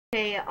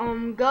Okay,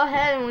 go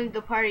ahead and leave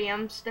the party.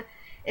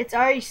 It's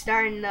already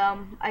starting.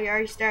 I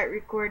already start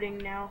recording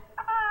now.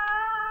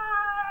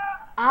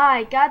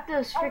 I got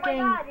those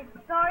freaking. Oh my god, it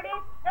started?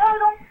 No,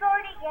 don't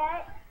start it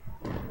yet.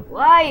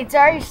 Why? It's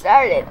already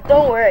started.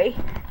 Don't worry.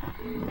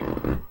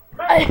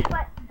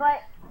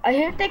 But I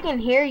hope they can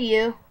hear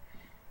you.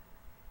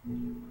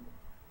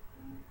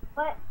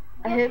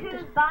 guess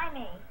who's by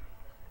me?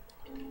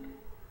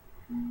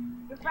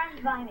 Your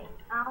friend's by me.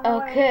 I don't know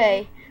where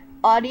Okay,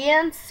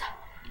 audience,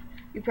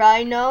 you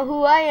probably know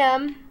who I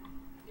am.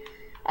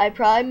 I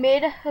probably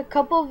made a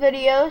couple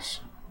videos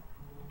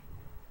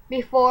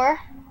before,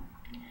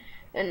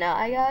 and now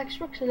I got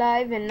Xbox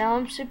Live, and now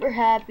I'm super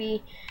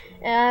happy.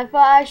 And I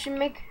thought I should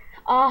make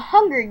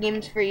Hunger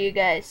Games for you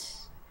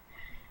guys.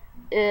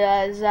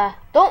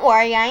 Don't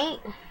worry, I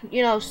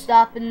ain't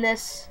stopping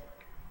this.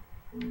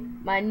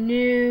 My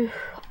new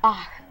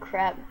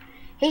crap.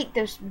 Hate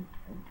those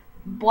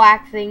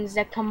black things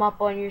that come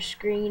up on your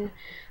screen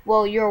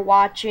while you're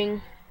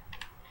watching.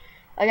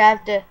 Like I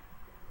have to,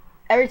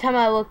 every time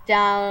I look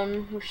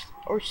down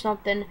or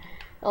something,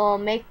 it'll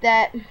make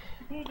that. Dude,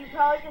 you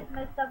probably just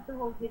messed up the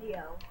whole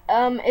video.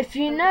 If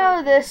you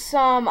know this,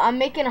 I'm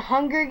making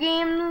Hunger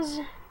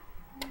Games.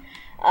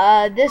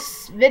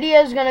 This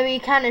video is gonna be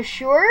kind of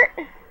short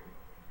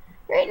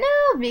right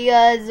now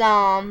because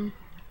I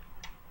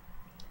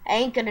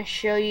ain't gonna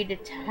show you the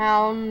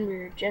town.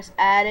 We're just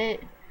at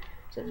it,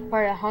 so it's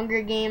part of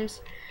Hunger Games.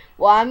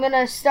 Well, I'm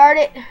gonna start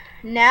it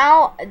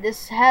now.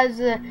 This has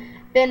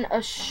been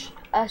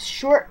a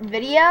short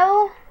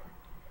video.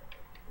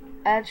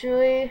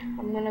 Actually,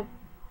 I'm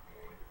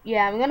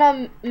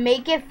gonna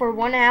make it for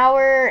 1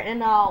 hour,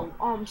 and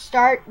I'll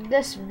start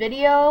this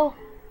video.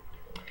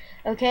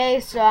 Okay,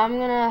 so I'm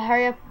gonna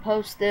hurry up and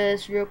post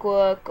this real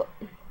quick,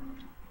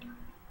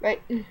 right,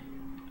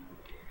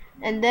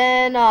 and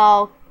then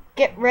I'll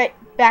get right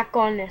back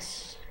on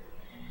this.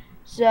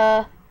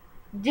 So,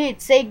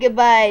 dude, say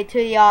goodbye to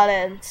the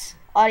audience.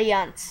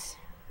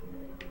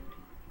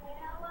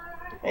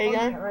 There you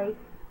go.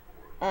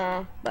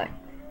 Right. Bye.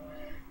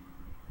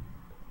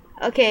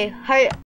 Okay, hurry up.